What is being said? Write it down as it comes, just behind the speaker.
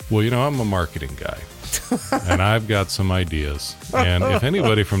Well, I'm a marketing guy, and I've got some ideas. And if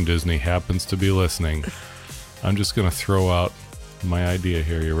anybody from Disney happens to be listening, I'm just going to throw out my idea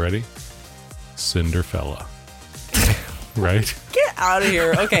here. You ready? Cinderfella. Right? Get out of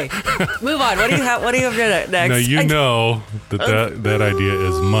here. Okay, move on. What do you have next? Now, you know that idea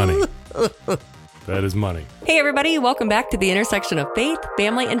is money. That is money. Hey, everybody. Welcome back to the intersection of faith,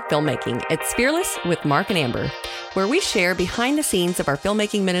 family, and filmmaking. It's Fearless with Mark and Amber, where we share behind the scenes of our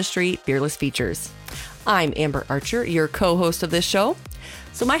filmmaking ministry, Fearless Features. I'm Amber Archer, your co-host of this show.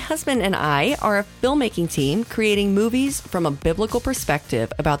 So my husband and I are a filmmaking team creating movies from a biblical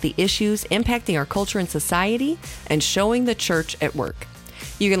perspective about the issues impacting our culture and society and showing the church at work.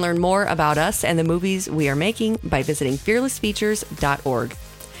 You can learn more about us and the movies we are making by visiting fearlessfeatures.org.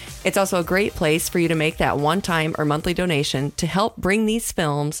 It's also a great place for you to make that one-time or monthly donation to help bring these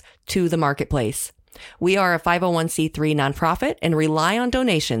films to the marketplace. We are a 501c3 nonprofit and rely on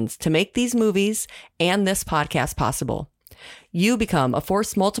donations to make these movies and this podcast possible. You become a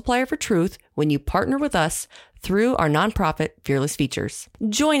force multiplier for truth when you partner with us through our nonprofit, Fearless Features.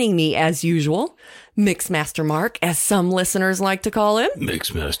 Joining me as usual, Mixmaster Mark, as some listeners like to call him.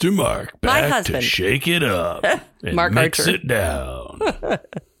 Mixmaster Mark, my back husband. to shake it up and Mark mix Archer. it down.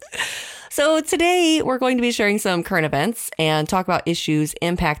 So today we're going to be sharing some current events and talk about issues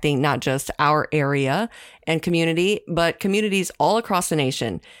impacting not just our area and community, but communities all across the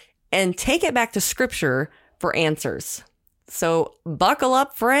nation, and take it back to scripture for answers. So buckle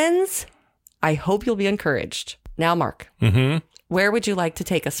up, friends. I hope you'll be encouraged. Now, Mark, where would you like to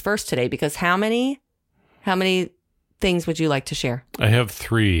take us first today? Because how many things would you like to share? I have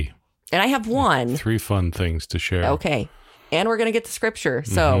 3. And I have 1. 3 fun things to share. Okay. And we're going to get to scripture.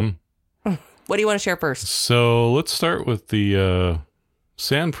 So what do you want to share first? So let's start with the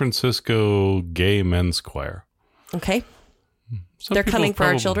San Francisco Gay Men's Choir. Okay. They're coming for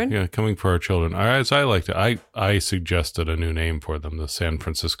our children? Yeah, coming for our children. As I like to, I suggested a new name for them, the San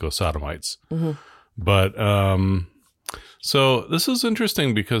Francisco Sodomites. But so this is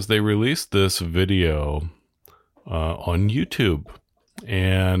interesting because they released this video on YouTube,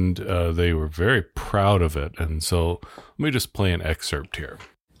 and they were very proud of it. And so let me just play an excerpt here.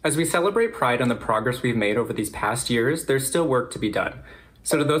 As we celebrate Pride and the progress we've made over these past years, there's still work to be done.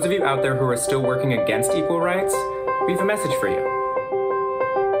 So to those of you out there who are still working against equal rights, we have a message for you.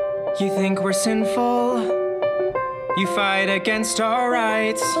 You think we're sinful? You fight against our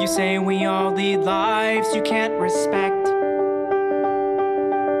rights. You say we all lead lives you can't respect.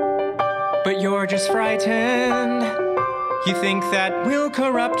 But you're just frightened. You think that we'll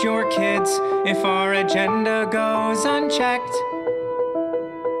corrupt your kids if our agenda goes unchecked.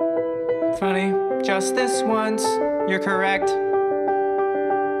 Funny, just this once, you're correct.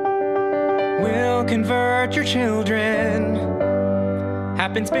 We'll convert your children.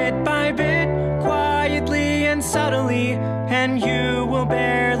 Happens bit by bit, quietly and subtly, and you will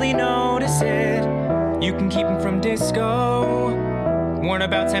barely notice it. You can keep them from disco, warn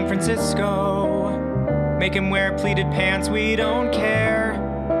about San Francisco, make him wear pleated pants, we don't care.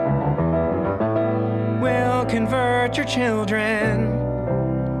 We'll convert your children.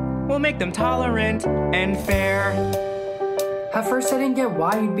 We'll make them tolerant and fair. At first I didn't get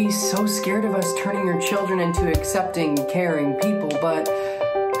why you'd be so scared of us turning your children into accepting, caring people, but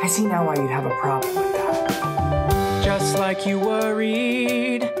I see now why you'd have a problem with that. Just like you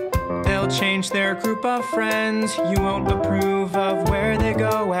worried, they'll change their group of friends. You won't approve of where they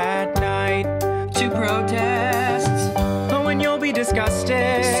go at night to protests. Oh, and you'll be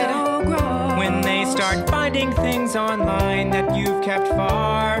disgusted. So gross. When they start finding things online that you've kept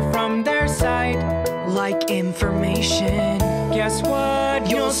far from their sight. Like information. Guess what?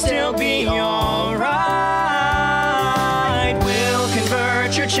 You'll still be alright. We'll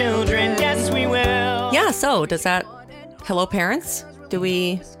convert your children. Yes, we will. Yeah, so does that... Hello, parents? Do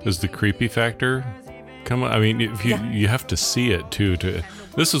we... Does the creepy factor come on? I mean, if you have to see it, too.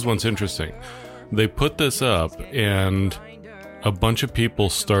 This is what's interesting. They put this up, and a bunch of people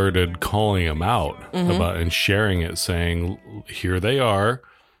started calling them out about and sharing it, saying, here they are,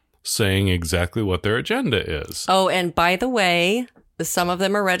 saying exactly what their agenda is. Oh, and by the way, some of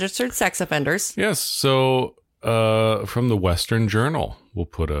them are registered sex offenders. Yes. So from the Western Journal, we'll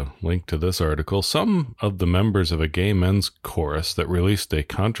put a link to this article. Some of the members of a gay men's chorus that released a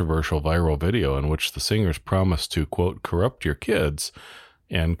controversial viral video in which the singers promised to, quote, corrupt your kids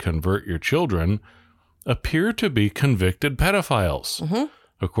and convert your children appear to be convicted pedophiles,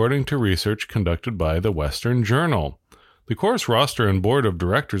 according to research conducted by the Western Journal. The chorus roster and board of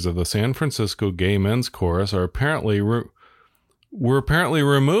directors of the San Francisco Gay Men's Chorus are apparently were apparently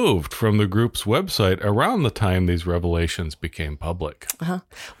removed from the group's website around the time these revelations became public.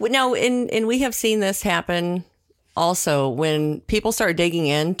 Well, no, and we have seen this happen also when people start digging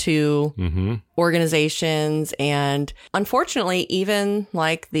into organizations, and unfortunately, even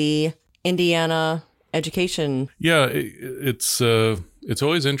like the Indiana education. Yeah, it's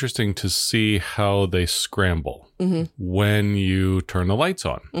always interesting to see how they scramble when you turn the lights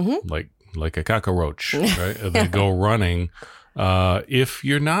on, like a cockroach, right? They go running. If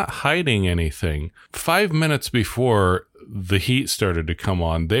you're not hiding anything, 5 minutes before the heat started to come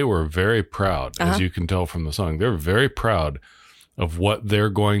on, they were very proud, as you can tell from the song. They're very proud of what they're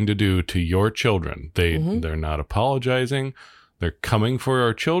going to do to your children. They're not apologizing. They're coming for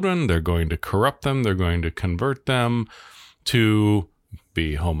our children. They're going to corrupt them. They're going to convert them to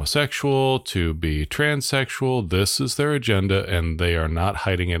be homosexual, to be transsexual. This is their agenda, and they are not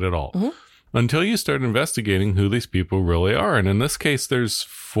hiding it at all. Until you start investigating who these people really are. And in this case, there's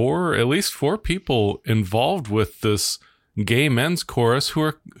at least four people involved with this gay men's chorus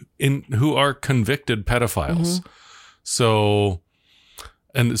who are convicted pedophiles. So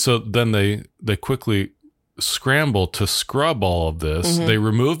then they quickly scramble to scrub all of this. They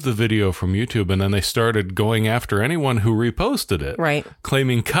removed the video from YouTube, and then they started going after anyone who reposted it, right,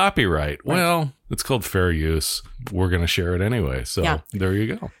 claiming copyright. Right. Well, it's called fair use. We're going to share it anyway. So there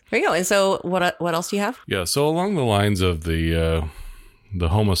you go. There you go. And so what else do you have? Yeah. So along the lines of the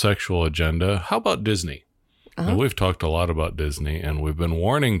homosexual agenda, how about Disney? Now, we've talked a lot about Disney, and we've been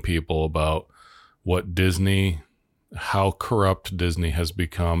warning people about how corrupt Disney has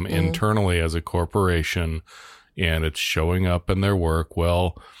become internally as a corporation, and it's showing up in their work.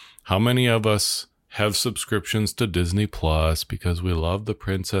 Well, how many of us have subscriptions to Disney Plus because we love the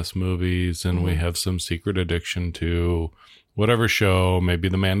princess movies and we have some secret addiction to whatever show, maybe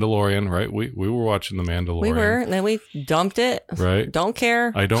The Mandalorian, right? We were watching The Mandalorian. We were, and then we dumped it. Right. Don't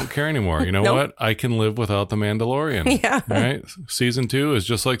care. I don't care anymore. You know what? I can live without The Mandalorian. Yeah. Right? Season 2 is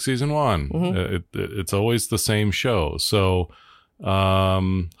just like season 1. It's always the same show. So how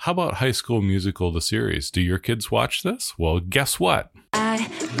about High School Musical, the series? Do your kids watch this? Well, guess what? I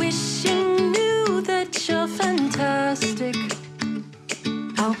wish you knew that you're fantastic.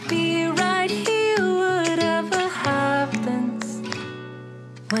 I'll be right here, whatever happens.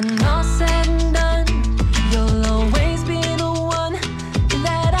 When all said and done, you'll always be the one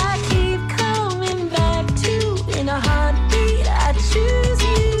that I keep coming back to. In a heartbeat, I choose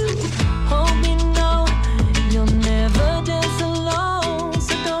you. Hope you know you'll never dance alone.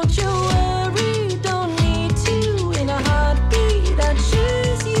 So don't you worry, don't need to. In a heartbeat, I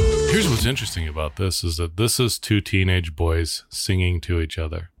choose you. Here's what's interesting about this is that this is two teenage boys singing to each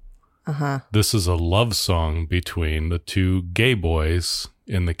other. This is a love song between the two gay boys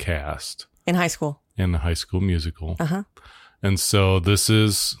in the cast. In high school. In the High School Musical. And so this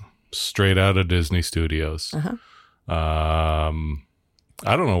is straight out of Disney Studios. I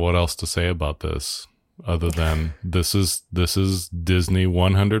don't know what else to say about this other than this is Disney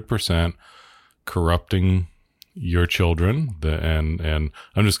 100% corrupting your children. And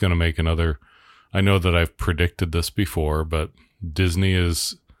I'm just going to make another, I know that I've predicted this before, but Disney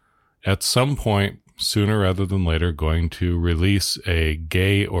is at some point, sooner rather than later, going to release a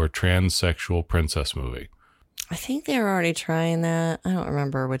gay or transsexual princess movie. I think they're already trying that. I don't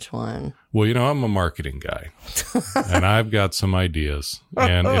remember which one. Well, you know, I'm a marketing guy, and I've got some ideas.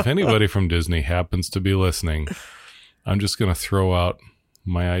 And if anybody from Disney happens to be listening, I'm just going to throw out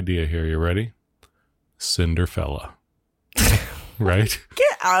my idea here. You ready? Cinderfella. Right?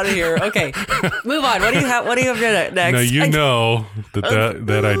 Get out of here. Okay. Move on. What do you have next? Now, you know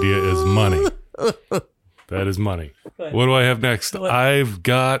that idea is money. That is money. What do I have next? I've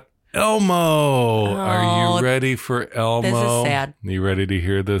got Elmo. Are you ready for Elmo? This is sad. Are you ready to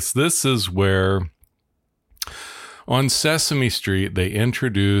hear this? This is where on Sesame Street, they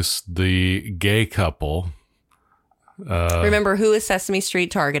introduced the gay couple. Remember, who is Sesame Street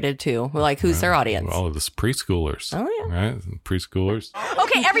targeted to? Like, who's their audience? All of this preschoolers. Oh, yeah. Right? Preschoolers.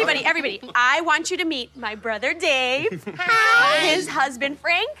 Okay, everybody. I want you to meet my brother Dave. Hi. His husband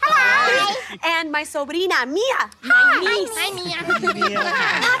Frank. Hi. And my sobrina Mia. My niece. Hi, Mia.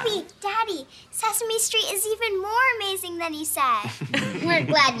 Papi, Daddy, Sesame Street is even more amazing than you said. We're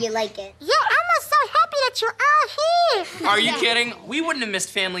glad you like it. Yeah, Elmo's so happy that you're all here. Are you kidding? We wouldn't have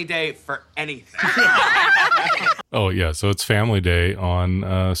missed Family Day for anything. Oh, yeah. So it's Family Day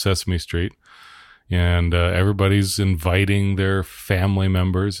on Sesame Street. And everybody's inviting their family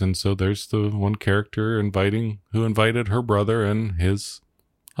members. And so there's the one character who invited her brother and his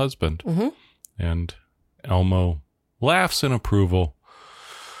husband. And Elmo laughs in approval.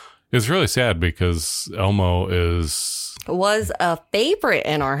 It's really sad because Elmo is was a favorite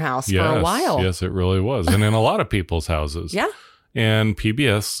in our house for a while. Yes, it really was. And in a lot of people's houses. Yeah. And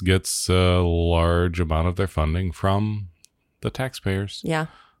PBS gets a large amount of their funding from the taxpayers. Yeah.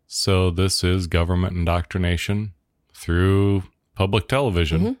 So this is government indoctrination through public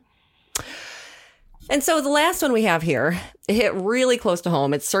television. And so the last one we have here, it hit really close to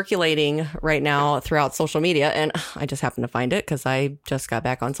home. It's circulating right now throughout social media. And I just happened to find it because I just got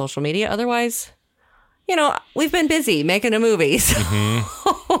back on social media. Otherwise, you know, we've been busy making a movie. So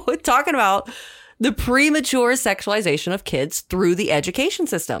talking about the premature sexualization of kids through the education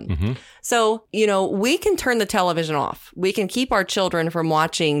system. So, you know, we can turn the television off. We can keep our children from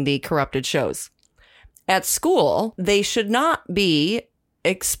watching the corrupted shows. At school, they should not be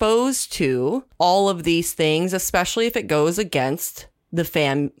exposed to all of these things, especially if it goes against the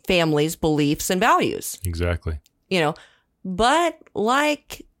family's beliefs and values. Exactly. You know, but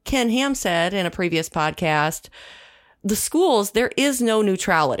like Ken Ham said in a previous podcast, the schools, there is no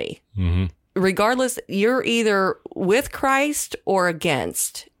neutrality. Regardless, you're either with Christ or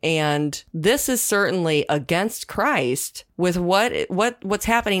against. And this is certainly against Christ with what's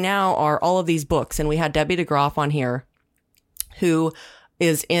happening now are all of these books. And we had Debbie DeGroff on here, who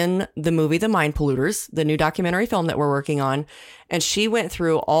is in the movie The Mind Polluters, the new documentary film that we're working on. And she went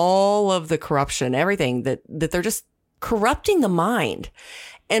through all of the corruption, everything that they're just corrupting the mind.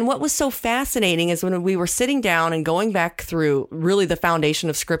 And what was so fascinating is when we were sitting down and going back through really the foundation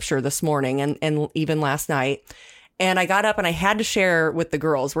of scripture this morning and even last night, and I got up and I had to share with the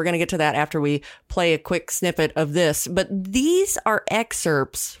girls. We're going to get to that after we play a quick snippet of this. But these are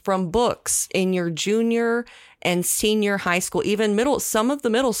excerpts from books in your junior and senior high school, even some of the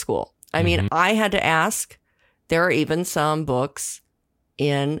middle school. I mean, I had to ask. There are even some books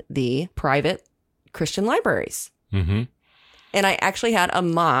in the private Christian libraries. And I actually had a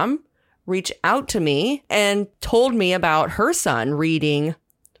mom reach out to me and told me about her son reading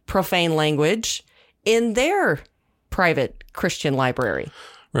profane language in their private Christian library.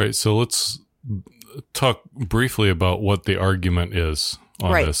 Right. So let's talk briefly about what the argument is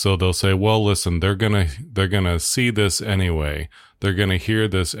on this. So they'll say, well, listen, they're going to see this anyway. They're going to hear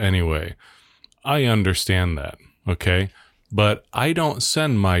this anyway. I understand that. Okay. But I don't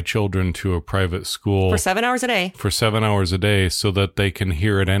send my children to a private school for 7 hours a day. For 7 hours a day so that they can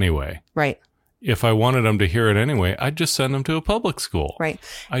hear it anyway. Right. If I wanted them to hear it anyway, I'd just send them to a public school. Right.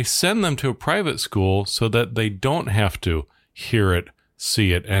 I send them to a private school so that they don't have to hear it,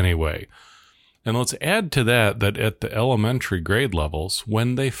 see it anyway. And let's add to that at the elementary grade levels,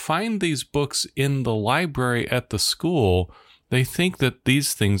 when they find these books in the library at the school, they think that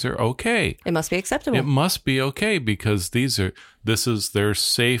these things are okay. It must be acceptable. It must be okay because this is their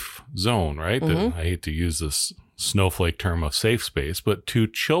safe zone, right? I hate to use this snowflake term of safe space, but to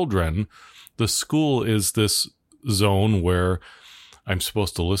children, the school is this zone where I'm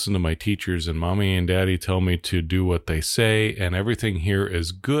supposed to listen to my teachers and mommy and daddy tell me to do what they say, and everything here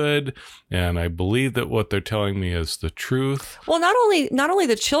is good, and I believe that what they're telling me is the truth. Well, not only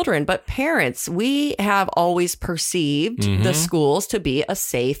the children, but parents. We have always perceived the schools to be a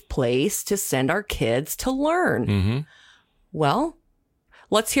safe place to send our kids to learn. Well,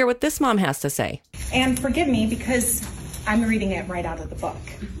 let's hear what this mom has to say. And forgive me because I'm reading it right out of the book.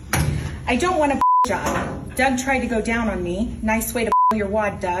 I don't want to John. Doug tried to go down on me. Nice way to your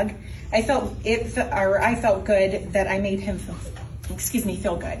wad, Doug. I felt good that I made him feel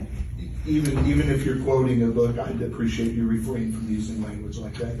good. Even if you're quoting a book, I'd appreciate you refrain from using language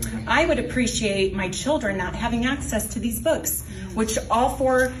like that. I would appreciate my children not having access to these books, which all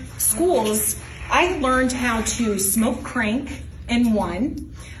four schools, I learned how to smoke crank in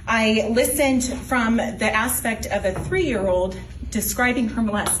one. I listened from the aspect of a 3-year-old describing her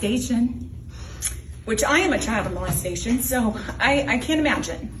molestation, which I am a child of molestation, so I can't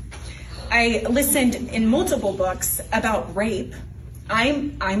imagine. I listened in multiple books about rape.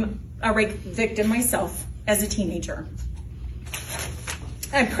 I'm a rape victim myself as a teenager.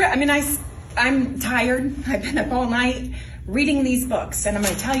 I'm tired. I've been up all night reading these books, and I'm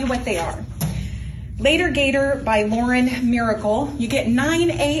going to tell you what they are. Later Gator by Lauren Miracle. You get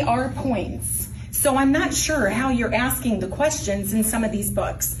 9 AR points. So I'm not sure how you're asking the questions in some of these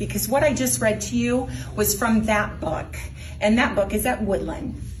books, because what I just read to you was from that book, and that book is at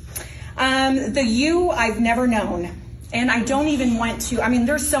Woodland. The you I've never known, and I don't even want to,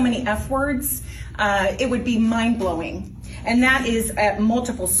 there's so many F words, it would be mind-blowing, and that is at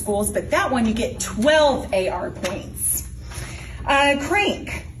multiple schools, but that one you get 12 AR points.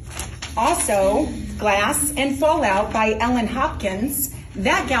 Crank, also Glass and Fallout by Ellen Hopkins.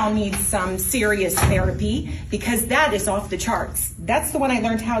 That gal needs some serious therapy because that is off the charts. That's the one I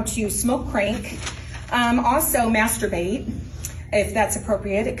learned how to smoke crank. Also masturbate, if that's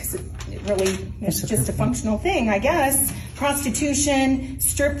appropriate, because it really is just a functional thing, I guess. Prostitution,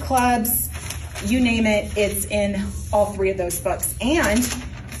 strip clubs, you name it, it's in all 3 of those books. And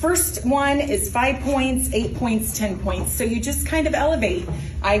first one is 5 points, 8 points, 10 points. So you just kind of elevate.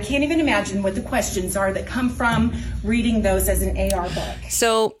 I can't even imagine what the questions are that come from reading those as an AR book.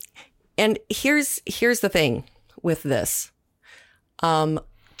 So, and here's the thing with this.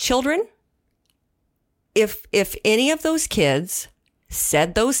 Children, if any of those kids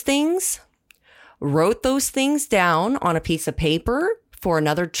said those things, wrote those things down on a piece of paper for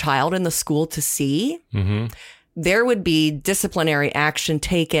another child in the school to see, there would be disciplinary action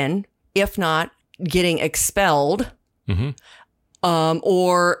taken, if not getting expelled,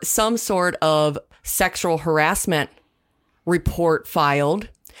 or some sort of sexual harassment report filed.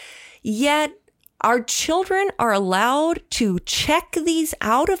 Yet our children are allowed to check these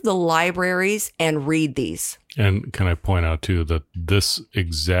out of the libraries and read these. And can I point out, too, that this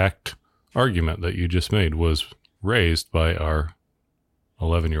exact argument that you just made was raised by our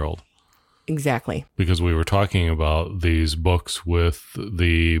 11-year-old. Exactly. Because we were talking about these books with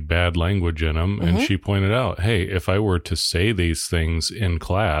the bad language in them, and she pointed out, hey, if I were to say these things in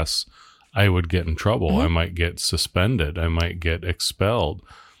class, I would get in trouble. I might get suspended. I might get expelled.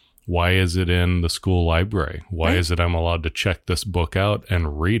 Why is it in the school library? Why is it I'm allowed to check this book out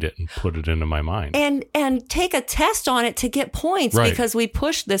and read it and put it into my mind? And take a test on it to get points because we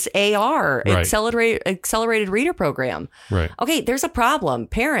pushed this AR, accelerated reader program. Right. Okay, there's a problem.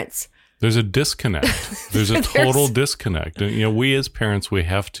 Parents. There's a disconnect. There's a total disconnect. And, we as parents, we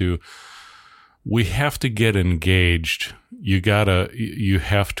have to get engaged. You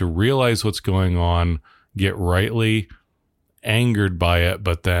have to realize what's going on, get rightly angered by it,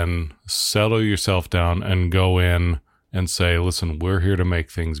 but then settle yourself down and go in and say, listen, we're here to make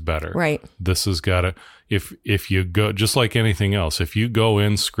things better. Right. This has got to, if you go, just like anything else, if you go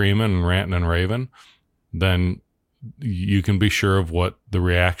in screaming and ranting and raving, then you can be sure of what the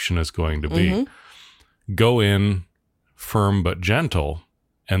reaction is going to be. Go in firm but gentle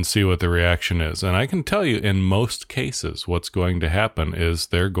and see what the reaction is. And I can tell you, in most cases, what's going to happen is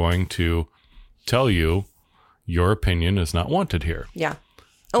they're going to tell you your opinion is not wanted here. Yeah.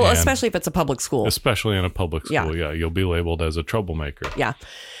 Oh, and especially if it's a public school. Especially in a public school. Yeah. You'll be labeled as a troublemaker. Yeah.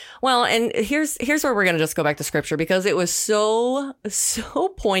 Well, and here's where we're going to just go back to scripture, because it was so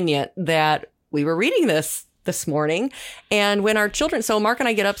poignant that we were reading this morning. And when our children, so Mark and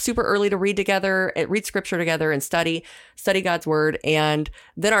I get up super early to read together, read scripture together and study God's word. And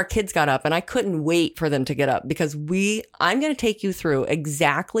then our kids got up and I couldn't wait for them to get up, because I'm going to take you through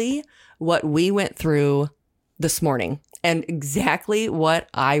exactly what we went through this morning and exactly what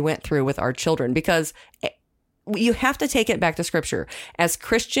I went through with our children, because you have to take it back to scripture. As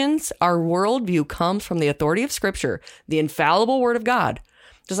Christians, our worldview comes from the authority of scripture, the infallible word of God.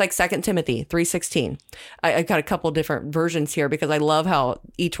 Just like 2 Timothy 3:16. I got a couple different versions here because I love how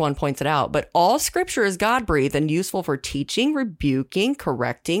each one points it out. But all scripture is God-breathed and useful for teaching, rebuking,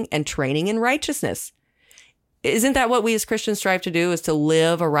 correcting, and training in righteousness. Isn't that what we as Christians strive to do, is to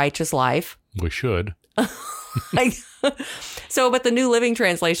live a righteous life? We should. But the New Living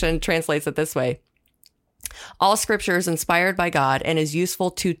Translation translates it this way. All scripture is inspired by God and is useful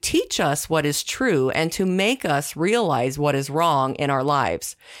to teach us what is true and to make us realize what is wrong in our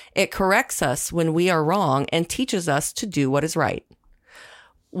lives. It corrects us when we are wrong and teaches us to do what is right.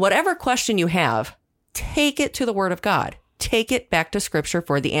 Whatever question you have, take it to the Word of God. Take it back to scripture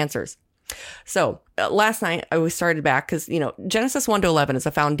for the answers. So last night we started back because, Genesis 1-11 is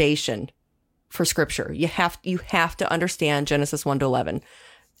a foundation for scripture. You have to understand Genesis 1-11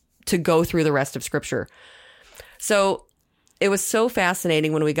 to go through the rest of scripture. So it was so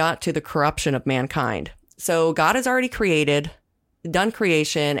fascinating when we got to the corruption of mankind. So God has already done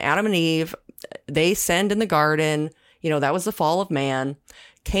creation. Adam and Eve, they sinned in the garden. That was the fall of man.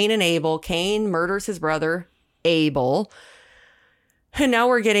 Cain and Abel. Cain murders his brother Abel. And now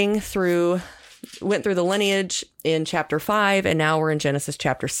we're went through the lineage in chapter 5, and now we're in Genesis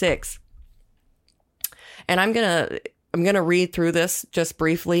chapter 6. And I'm going to read through this just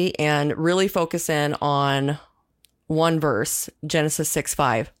briefly and really focus in on one verse, Genesis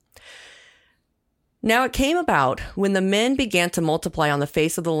 6:5. Now it came about when the men began to multiply on the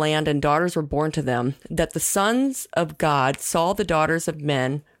face of the land and daughters were born to them, that the sons of God saw the daughters of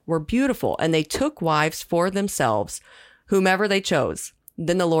men were beautiful, and they took wives for themselves, whomever they chose.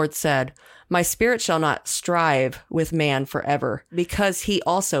 Then the Lord said, My spirit shall not strive with man forever, because he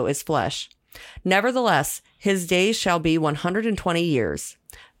also is flesh. Nevertheless, his days shall be 120 years.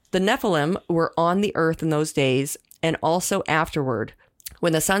 The Nephilim were on the earth in those days, and also afterward,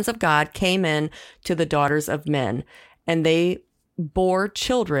 when the sons of God came in to the daughters of men, and they bore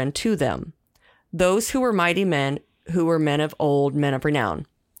children to them, those who were mighty men, who were men of old, men of renown.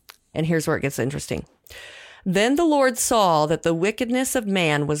 And here's where it gets interesting. Then the Lord saw that the wickedness of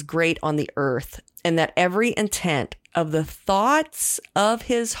man was great on the earth, and that every intent of the thoughts of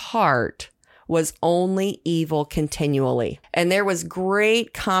his heart was only evil continually. And there was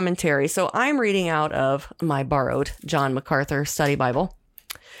great commentary. So I'm reading out of my borrowed John MacArthur study Bible.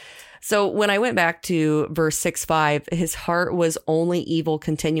 So when I went back to verse 6:5, his heart was only evil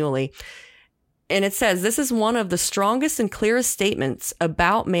continually. And it says, this is one of the strongest and clearest statements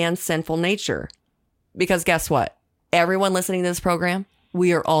about man's sinful nature. Because guess what? Everyone listening to this program,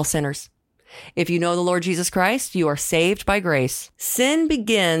 we are all sinners. If you know the Lord Jesus Christ, you are saved by grace. Sin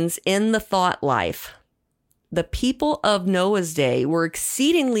begins in the thought life. The people of Noah's day were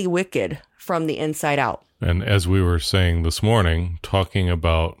exceedingly wicked from the inside out. And as we were saying this morning, talking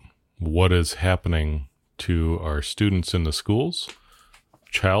about what is happening to our students in the schools,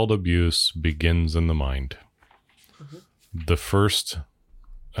 child abuse begins in the mind. Mm-hmm. The first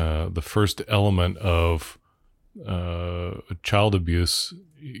element of child abuse,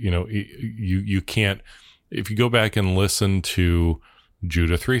 you can't, if you go back and listen to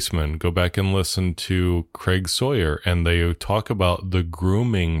Judith Reisman, go back and listen to Craig Sawyer, and they talk about the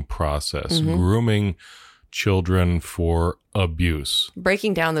grooming process, mm-hmm. grooming children for abuse,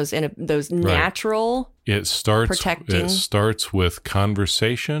 breaking down those natural. It starts protecting. It starts with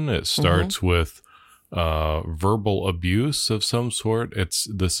conversation. It starts mm-hmm. with verbal abuse of some sort.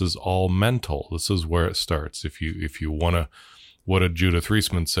 This is all mental. This is where it starts. If you want to, what did Judith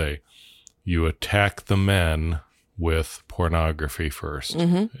Reisman say? You attack the men with pornography first,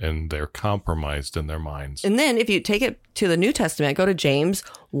 mm-hmm. and they're compromised in their minds. And then if you take it to the New Testament, go to James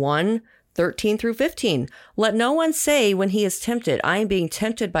 1:13-15. Let no one say when he is tempted, I am being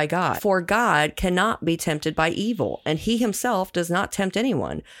tempted by God. For God cannot be tempted by evil, and he himself does not tempt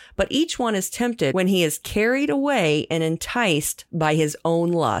anyone. But each one is tempted when he is carried away and enticed by his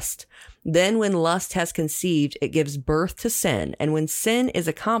own lust. Then when lust has conceived, it gives birth to sin. And when sin is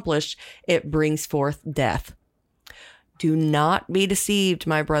accomplished, it brings forth death. Do not be deceived,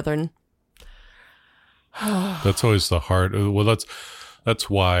 my brethren. That's always the heart. Well, that's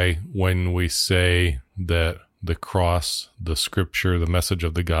why when we say that the cross, the scripture, the message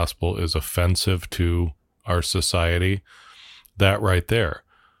of the gospel is offensive to our society, that right there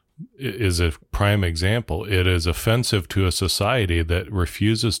is a prime example. It is offensive to a society that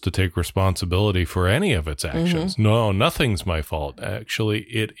refuses to take responsibility for any of its actions. Mm-hmm. No, nothing's my fault. Actually,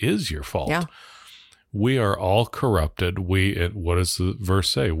 it is your fault. Yeah. We are all corrupted. What does the verse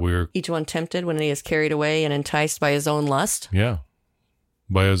say? We're each one tempted when he is carried away and enticed by his own lust. Yeah.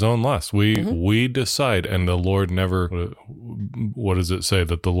 By his own lust. We decide, and the Lord never, what does it say?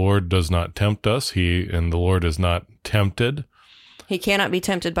 That the Lord does not tempt us. And the Lord is not tempted. He cannot be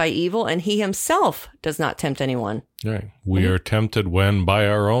tempted by evil, and he himself does not tempt anyone. Right. We are tempted when by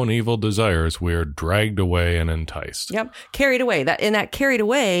our own evil desires, we are dragged away and enticed. Yep. Carried away. That carried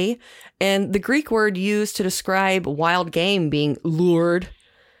away, and the Greek word used to describe wild game being lured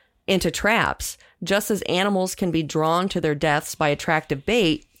into traps. Just as animals can be drawn to their deaths by attractive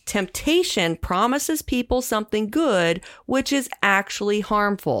bait, temptation promises people something good, which is actually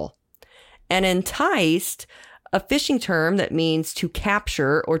harmful. And enticed, a fishing term that means to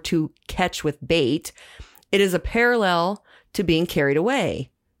capture or to catch with bait, it is a parallel to being carried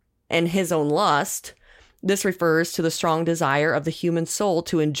away. And his own lust, this refers to the strong desire of the human soul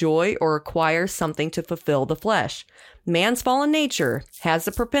to enjoy or acquire something to fulfill the flesh. Man's fallen nature has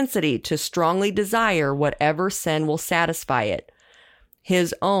the propensity to strongly desire whatever sin will satisfy it.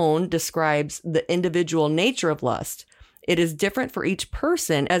 His own describes the individual nature of lust. It is different for each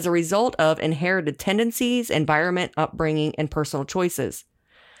person as a result of inherited tendencies, environment, upbringing, and personal choices.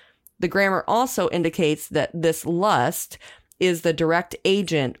 The grammar also indicates that this lust is the direct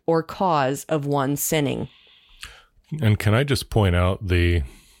agent or cause of one's sinning. And can I just point out the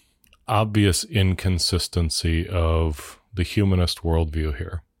obvious inconsistency of the humanist worldview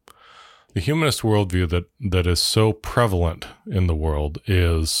here? The humanist worldview that is so prevalent in the world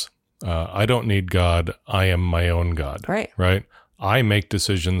is, I don't need God, I am my own God. Right? I make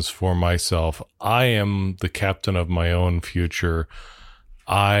decisions for myself. I am the captain of my own future.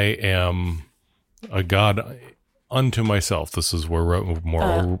 I am a God unto myself. This is where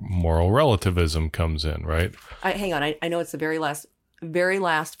moral relativism comes in, right? Hang on. I know it's the very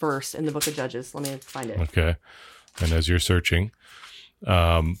last verse in the book of Judges. Let me find it. Okay. And as you're searching,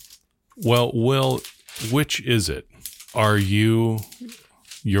 Will, which is it? Are you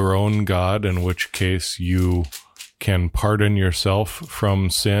your own God, in which case you can pardon yourself from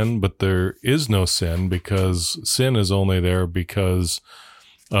sin, but there is no sin because sin is only there because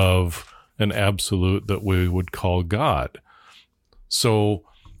of an absolute that we would call God. So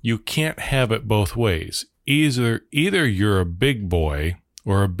you can't have it both ways. Either you're a big boy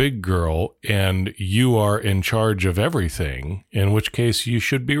or a big girl and you are in charge of everything, in which case you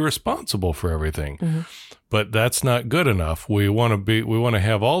should be responsible for everything. Mm-hmm. But that's not good enough. We want to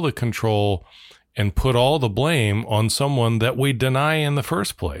have all the control and put all the blame on someone that we deny in the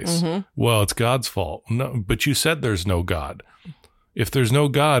first place. Mm-hmm. Well, it's God's fault. No, but you said there's no God. If there's no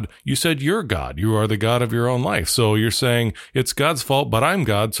God, you said you're God. You are the God of your own life. So you're saying it's God's fault, but I'm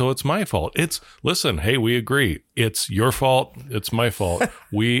God, so it's my fault. Listen, hey, we agree. It's your fault. It's my fault.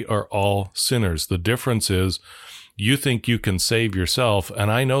 We are all sinners. The difference is you think you can save yourself,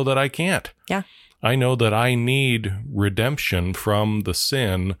 and I know that I can't. Yeah. I know that I need redemption from the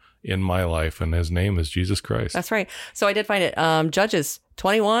sin in my life, and his name is Jesus Christ. That's right. So I did find it. Judges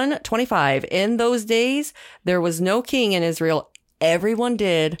 21:25. In those days, there was no king in Israel. Everyone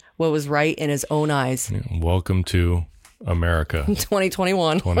did what was right in his own eyes. Yeah, welcome to America.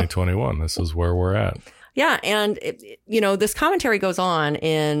 2021. 2021. This is where we're at. Yeah. And, this commentary goes on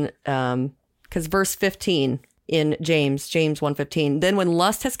in, because verse 15 in James 1:15. Then when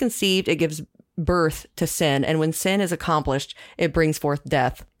lust has conceived, it gives birth to sin. And when sin is accomplished, it brings forth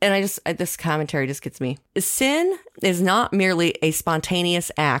death. And this commentary just gets me. Sin is not merely a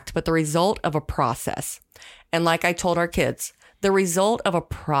spontaneous act, but the result of a process. And like I told our kids, the result of a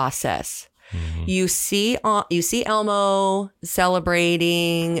process. Mm-hmm. You see Elmo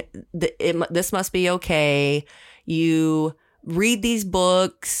celebrating. This must be okay. You read these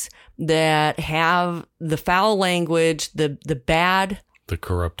books that have the foul language, the bad, the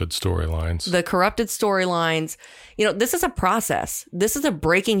corrupted storylines. This is a process. This is a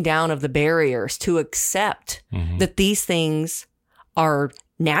breaking down of the barriers to accept that these things are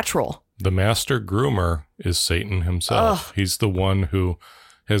natural. The master groomer is Satan himself. Ugh. He's the one who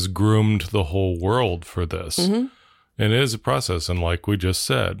has groomed the whole world for this. Mm-hmm. And it is a process. And like we just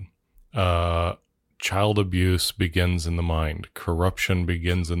said, child abuse begins in the mind. Corruption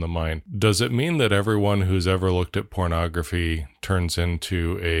begins in the mind. Does it mean that everyone who's ever looked at pornography turns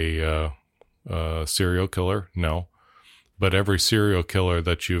into a serial killer? No. But every serial killer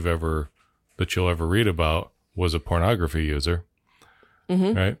that you'll ever read about was a pornography user.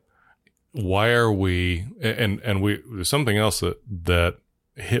 Mm-hmm. Right? Why are we, there's something else that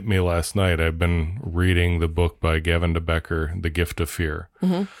hit me last night. I've been reading the book by Gavin de Becker, The Gift of Fear.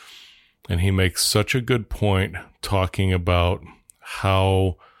 Mm-hmm. And he makes such a good point talking about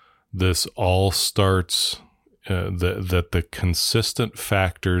how this all starts, that the consistent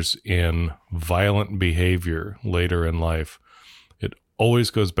factors in violent behavior later in life, it always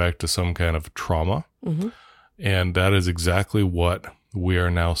goes back to some kind of trauma. Mm-hmm. And that is exactly what we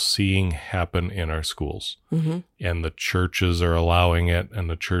are now seeing happen in our schools. Mm-hmm. And the churches are allowing it, and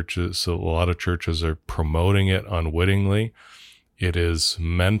a lot of churches are promoting it unwittingly. It is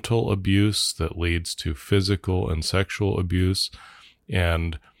mental abuse that leads to physical and sexual abuse.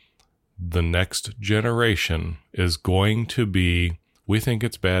 And the next generation is going to be, we think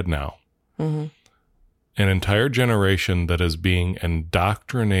it's bad now, an entire generation that is being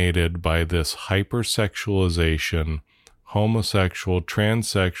indoctrinated by this hypersexualization, homosexual,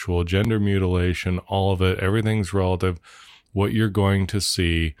 transsexual, gender mutilation, all of it, everything's relative. What you're going to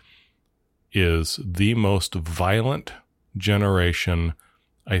see is the most violent generation,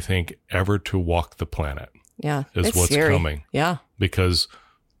 I think, ever to walk the planet. Yeah. Is what's scary. Coming. Yeah. Because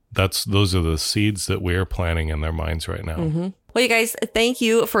those are the seeds that we are planting in their minds right now. Mm-hmm. Well, you guys, thank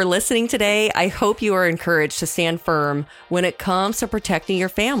you for listening today. I hope you are encouraged to stand firm when it comes to protecting your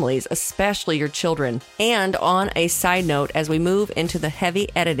families, especially your children. And on a side note, as we move into the heavy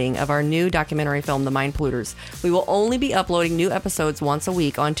editing of our new documentary film, The Mind Polluters, we will only be uploading new episodes once a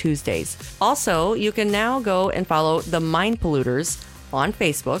week on Tuesdays. Also, you can now go and follow The Mind Polluters on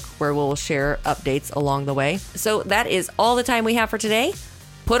Facebook, where we'll share updates along the way. So that is all the time we have for today.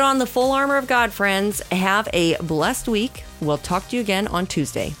 Put on the full armor of God, friends. Have a blessed week. We'll talk to you again on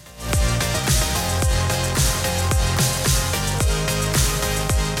Tuesday.